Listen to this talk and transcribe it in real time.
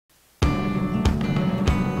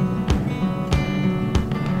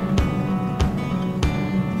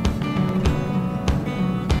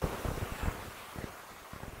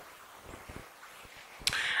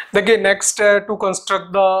देखिए नेक्स्ट है to construct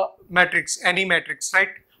the matrix, any matrix,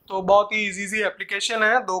 right. तो बहुत ही इजी एप्लीकेशन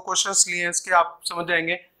है, दो क्वेश्चंस लिए हैं इसके, आप समझ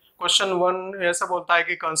जाएंगे। क्वेश्चन वन ऐसा बोलता है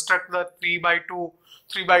कि construct the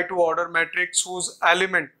 3 by 2 order matrix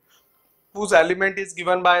whose element is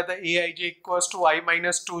given by the aij equals to I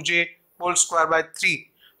minus 2j whole square by 3।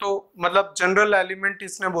 तो मतलब जनरल एलिमेंट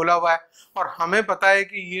इसने बोला हुआ है और हमें पता है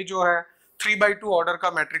कि ये जो है 3 by 2 ऑर्डर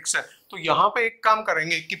का मैट्रिक्स है। तो यहाँ पे एक काम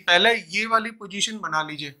करेंगे कि पहले ये वाली पोजीशन बना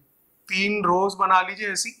लीजिए, 3 रोज बना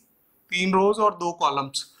लीजिए ऐसी, 3 रोज और 2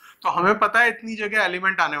 कॉलम्स। तो हमें पता है इतनी जगह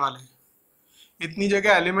एलिमेंट आने वाले हैं, इतनी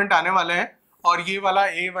जगह एलिमेंट आने वाले हैं, और ये वाला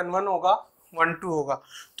A11 होगा, 12 होगा।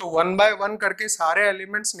 तो 1 by 1 करके सारे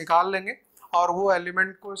एलिमेंट्स निकाल लेंगे और वो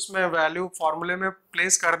एलिमेंट को इसमें वैल्यू फॉर्मूले में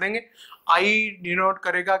प्लेस कर देंगे। I डिनोट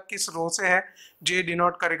करेगा किस रो से है, J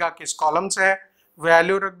डिनोट करेगा किस कॉलम से है,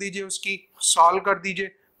 वैल्यू रख दीजिए उसकी, सॉल्व कर दीजिए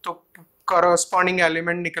तो करस्पॉन्डिंग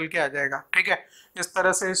एलिमेंट निकल के आ जाएगा। ठीक है, इस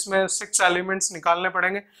तरह से इसमें 6 एलिमेंट्स निकालने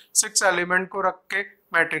पड़ेंगे, 6 एलिमेंट को रख के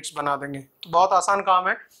मैट्रिक्स बना देंगे। तो बहुत आसान काम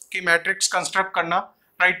है कि मैट्रिक्स कंस्ट्रक्ट करना,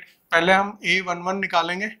 राइट। पहले हम A11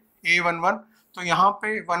 निकालेंगे, A11। तो यहाँ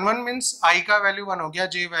पे 11 मीन्स I का वैल्यू 1 हो गया,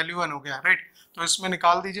 J वैल्यू 1 हो गया, राइट। तो इसमें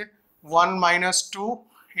निकाल दीजिए 1 minus 2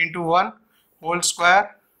 into 1 whole square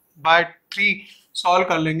by 3, solve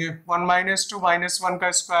कर लेंगे। 1 minus 2 minus 1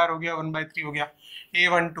 का स्क्वायर हो गया, 1/3 हो गया।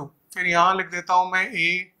 A12 फिर यहाँ लिख देता हूँ मैं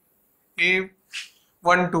A12,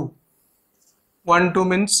 1 2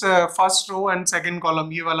 means first row and second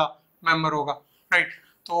column, ये वाला मेंबर होगा, राइट।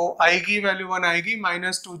 तो I की वैल्यू 1 आएगी,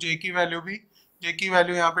 -2 J की वैल्यू भी, J की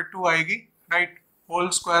वैल्यू यहाँ पे 2 आएगी, right, whole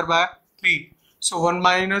square by 3। So 1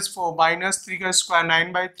 minus 4 -3 का स्क्वायर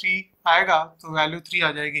 9/3 आएगा, तो वैल्यू 3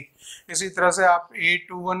 आ जाएगी। इसी तरह से आप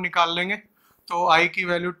A21 निकाल लेंगे, तो I की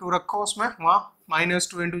वैल्यू 2 रखो उसमें, वहाँ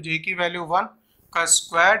 -2 इंटू J की वैल्यू 1 का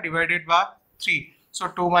square divided by 3। So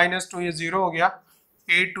 2 minus 2 ये 0 हो गया।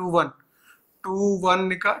 A21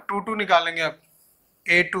 2 निकालेंगे अब,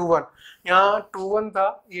 A21 यहाँ 2 1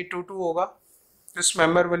 था, ये 2 होगा, this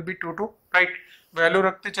member will be 2 right. Value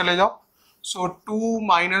रखते चले जाओ। सो 2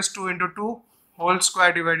 minus 2 into 2 whole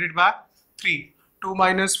square divided by 3। 2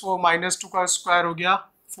 minus 4 -2 का स्क्वायर हो गया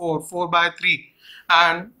 4/3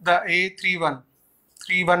 एंड द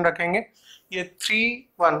A31 रखेंगे, ये 3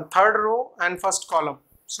 1 third row and first column,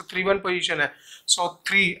 so 3 1 position है। सो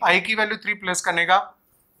 3 I की वैल्यू 3 प्लेस करने का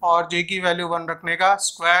और J की वैल्यू 1 रखने का,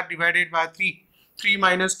 स्क्वायर डिवाइडेड बाय 3। 3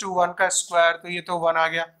 minus 2 1 का स्क्वायर, तो ये तो 1 आ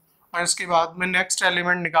गया। और इसके बाद में नेक्स्ट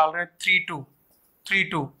एलिमेंट निकाल रहे हैं 3 2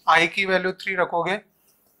 I की वैल्यू 3 रखोगे,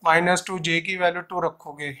 -2 J की वैल्यू 2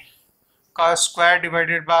 रखोगे, का स्क्वायर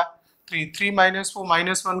डिवाइडेड बाय 3। 3 minus 4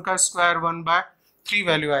 -1 का स्क्वायर 1/3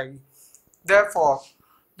 वैल्यू आएगी।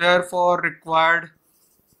 therefore required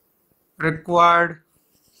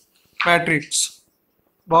matrix.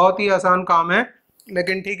 बहुत ही आसान काम है,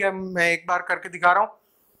 लेकिन ठीक है मैं एक बार करके दिखा रहा हूँ,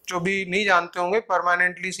 जो भी नहीं जानते होंगे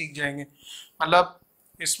परमानेंटली सीख जाएंगे। मतलब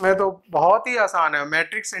इसमें तो बहुत ही आसान है,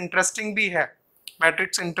 मैट्रिक्स इंटरेस्टिंग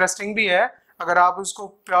भी है। अगर आप उसको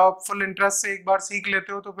फुल इंटरेस्ट से एक बार सीख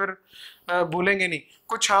लेते हो तो फिर भूलेंगे नहीं।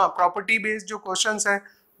 कुछ हाँ प्रॉपर्टी बेस्ड जो क्वेश्चंस हैं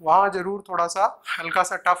वहाँ जरूर थोड़ा सा हल्का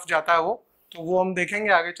सा टफ जाता है वो, तो वो हम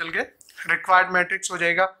देखेंगे आगे चल के। रिक्वायर्ड मैट्रिक्स हो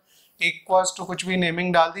जाएगा इक्वल्स टू कुछ भी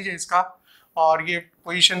नेमिंग डाल दीजिए इसका, और ये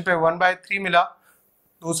पोजीशन पे 1/3 मिला,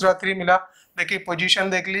 दूसरा 3 मिला। देखिए पोजीशन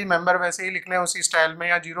देख ली, मेंबर वैसे ही लिखने हैं उसी स्टाइल में,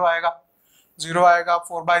 या 0 आएगा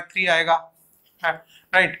 4/3 आएगा,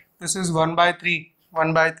 right. This is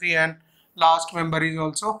 1/3 and last member is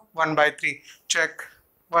also 1/3। Check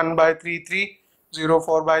 1/3 3 0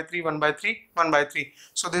 4/3 1/3 1/3।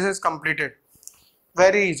 So this is completed,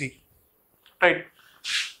 very easy, right.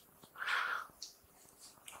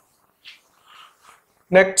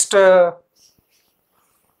 Next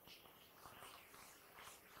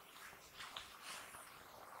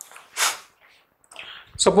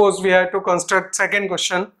suppose we have to construct second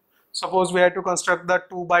question. Suppose we have to construct the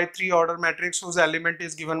 2/3 order matrix whose element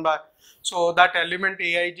is given by, so that element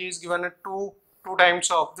aij is given at 2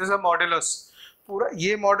 times of, this is a modulus। पूरा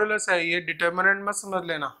ये modulus है, ये determinant मत समझ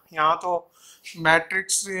लेना, यहाँ तो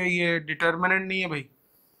matrix ये डिटर्मिनेंट नहीं है भाई,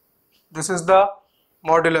 this is the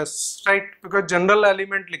modulus, right. Because general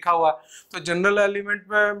element लिखा हुआ है, तो जनरल एलिमेंट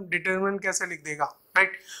में डिटर्मिनेंट कैसे लिख देगा,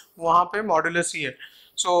 राइट। वहाँ पे मॉडुलस ही है।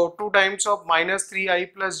 सो 2 times of -3i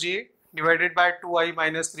plus j divided by 2i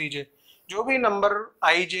minus 3j। जो भी नंबर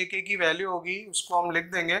i j k की वैल्यू होगी उसको हम लिख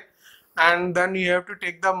देंगे, and then you have to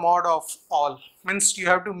take the mod of all, means you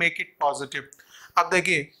have to make it positive. अब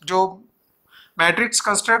देखिए जो मैट्रिक्स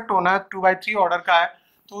कंस्ट्रक्ट होना है 2/3 ऑर्डर का है,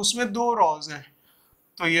 तो उसमें 2 रोज हैं,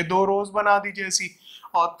 तो ये 2 रोज बना दीजिए ऐसी,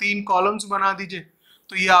 और 3 कॉलम्स बना दीजिए।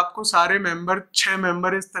 तो ये आपको सारे मेंबर 6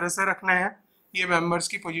 मेंबर इस तरह से रखने हैं, ये मेंबर्स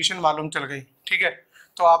की पोजीशन मालूम चल गई, ठीक है।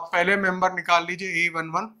 तो आप पहले मेंबर निकाल लीजिए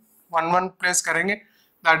A11 प्लेस करेंगे,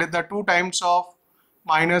 that is the 2 times of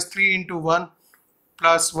 -3 into 1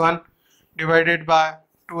 plus 1 divided by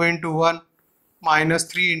 2 into 1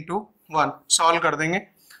 -3 into 1, solve कर देंगे।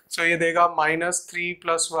 सो ये देगा -3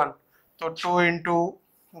 प्लस 1, तो 2 इंटू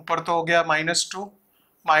ऊपर तो हो गया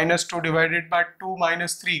 -2 डिवाइडेड बाय 2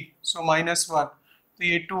 -3, सो -1, तो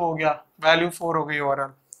ये 2 हो गया, वैल्यू 4 हो गई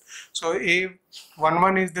overall. So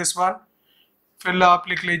A11 is this one. फिर आप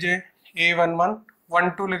लिख लीजिए A11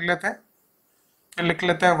 12 लिख लेते हैं, फिर लिख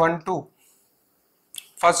लेते हैं 12,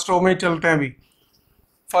 फर्स्ट रो में चलते हैं अभी।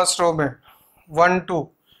 फर्स्ट रो में 12,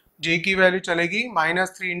 जे की वैल्यू चलेगी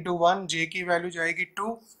 -3 इंटू 1, जे की वैल्यू जाएगी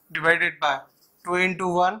 2 डिवाइडेड बाय 2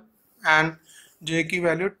 इंटू 1 एंड जे की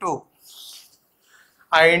वैल्यू 2,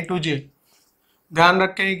 आई इंटू जे। ध्यान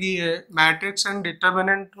रखें कि मैट्रिक्स एंड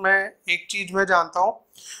डिटर्मिनेंट में एक चीज मैं जानता हूँ,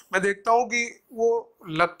 मैं देखता हूँ कि वो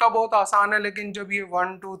लगता बहुत आसान है, लेकिन जब ये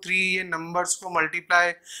 1 2 3 ये नंबर्स को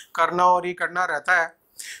मल्टीप्लाई करना और ये करना रहता है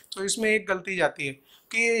तो इसमें एक गलती जाती है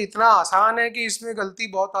कि ये इतना आसान है कि इसमें गलती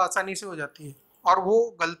बहुत आसानी से हो जाती है। और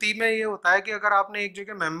वो गलती में ये होता है कि अगर आपने एक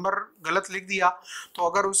जगह मेंबर गलत लिख दिया तो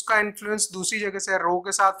अगर उसका इन्फ्लुएंस दूसरी जगह से रो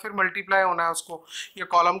के साथ फिर मल्टीप्लाई होना है उसको, या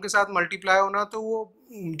कॉलम के साथ मल्टीप्लाई होना, तो वो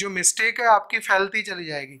जो मिस्टेक है आपकी फैलती चली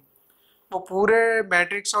जाएगी, वो पूरे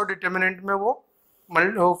मैट्रिक्स और डिटर्मिनेंट में वो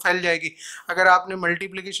फैल जाएगी। अगर आपने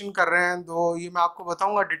मल्टीप्लिकेशन कर रहे हैं तो ये मैं आपको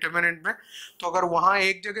बताऊंगा डिटर्मिनेंट में, तो अगर वहाँ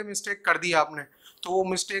एक जगह मिस्टेक कर दी आपने तो वो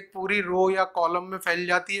मिस्टेक पूरी रो या कॉलम में फैल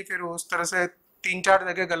जाती है, फिर उस तरह से 3-4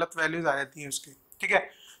 जगह गलत वैल्यूज आ जाती हैं उसकी, ठीक है।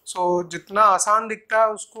 सो जितना आसान दिखता है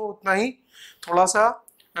उसको उतना ही थोड़ा सा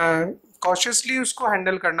कॉशियसली उसको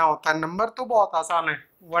हैंडल करना होता है। नंबर तो बहुत आसान है,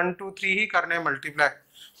 1 2 3 ही करने मल्टीप्लाई,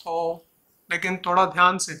 तो लेकिन थोड़ा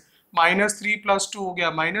ध्यान से। -3 प्लस 2 हो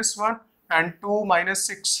गया -1 एंड 2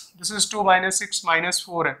 -6, दिस इज 2 -6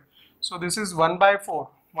 -4 है, so this is 1/4,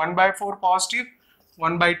 1/4 positive,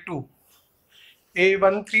 1/2।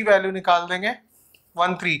 A13 value निकाल देंगे,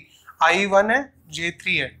 13 I1 है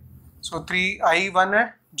J3 है, सो 3 I1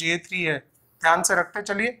 है J3 है, ध्यान से रखते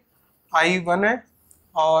चलिए, I1 है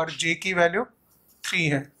और J की वैल्यू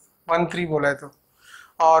 3 है, 13 बोला है तो,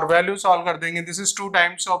 और वैल्यू सॉल्व कर देंगे। This is 2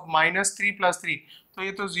 times of -3 plus 3, तो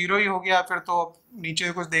ये तो जीरो ही हो गया, फिर तो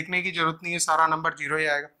नीचे कुछ देखने की जरूरत नहीं है, सारा नंबर जीरो ही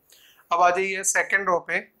आएगा। अब आ जाइए सेकेंड रो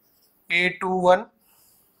पे, A21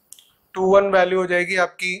 वैल्यू हो जाएगी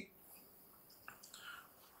आपकी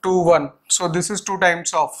 2 1, so this is 2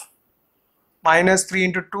 times of -3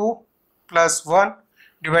 into 2 plus 1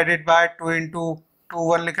 divided by 2 into 2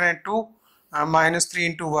 1 लिख रहे हैं 2 -3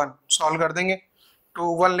 into 1, सॉल्व कर देंगे।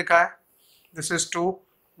 2 1 लिखा है, दिस इज 2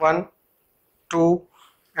 1 2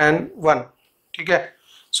 and 1, ठीक है।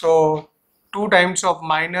 सो 2 times of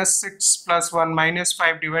 -6 plus 1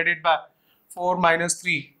 -5 divided by 4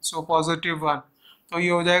 -3, सो +1, तो ये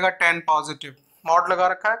हो जाएगा 10 पॉजिटिव। मॉड लगा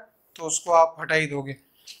रखा है तो उसको आप हटा ही दोगे।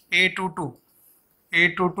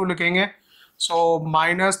 A22 लिखेंगे, सो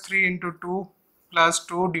 -3 into 2 plus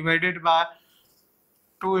 2 divided by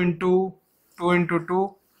 2 into 2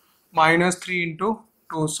 -3 into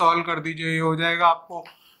 2, solve कर दीजिए, ये हो जाएगा आपको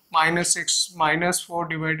 -6 -4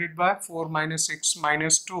 डिवाइडेड बाय 4 -6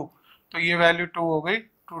 -2, तो ये वैल्यू 2 हो गई,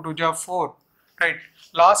 2 2 जा 4, राइट।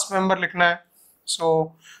 लास्ट मेंबर लिखना है,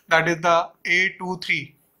 so that is the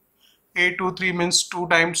A23 means 2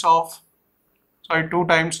 times of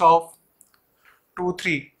 2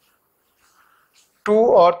 3, 2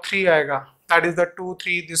 और 3 आएगा, that is the 2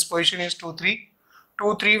 3, this position is 2 3,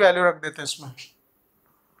 2 3 value रख देते हैं इसमें,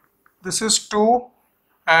 this is 2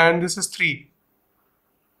 and this is 3,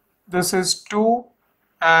 this is 2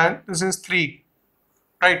 and this is 3,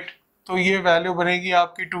 right. तो ये वैल्यू बनेगी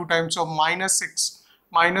आपकी 2 times of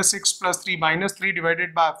 -6 plus 3, -3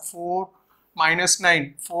 divided by 4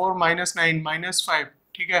 -9, 4 -9 -5,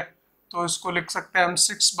 ठीक है। तो इसको लिख सकते हैं हम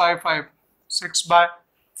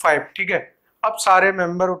 6/5, ठीक है। अब सारे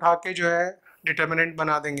मेंबर उठा के जो है डिटर्मिनेंट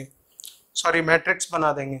बना देंगे, सॉरी मैट्रिक्स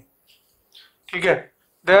बना देंगे, ठीक है।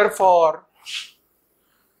 देयरफॉर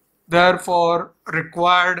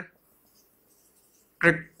रिक्वायर्ड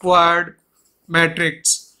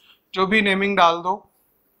मैट्रिक्स, जो भी नेमिंग डाल दो,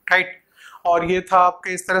 राइट। और ये था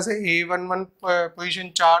आपके इस तरह से A11 पोजीशन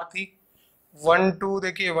 4 थी, 1 2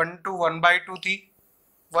 देखिए 1 2 1/2 थी,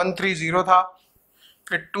 1 3 0 था,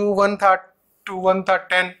 फिर 2 1 था,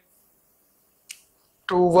 10,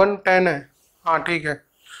 2 1 10 है, हाँ ठीक है,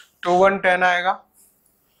 2 1 10 आएगा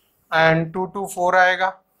एंड 2 2 4 आएगा,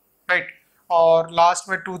 राइट। और लास्ट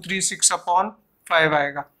में 2 3 6/5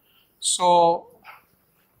 आएगा। So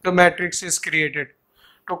the matrix is created.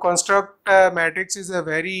 To construct a matrix is a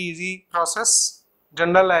very easy process.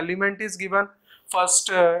 General element is given,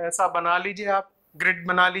 first ऐसा बना लीजिए, आप ग्रिड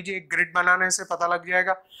बना लीजिए। ग्रिड बनाने से पता लग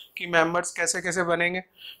जाएगा कि मेंबर्स कैसे कैसे बनेंगे।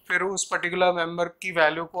 फिर उस पर्टिकुलर मेंबर की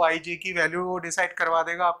वैल्यू को, आई जे की वैल्यू वो डिसाइड करवा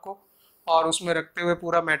देगा आपको, और उसमें रखते हुए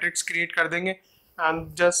पूरा मैट्रिक्स क्रिएट कर देंगे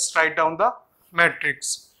and just write down the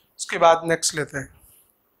matrix. उसके बाद नेक्स्ट लेते हैं।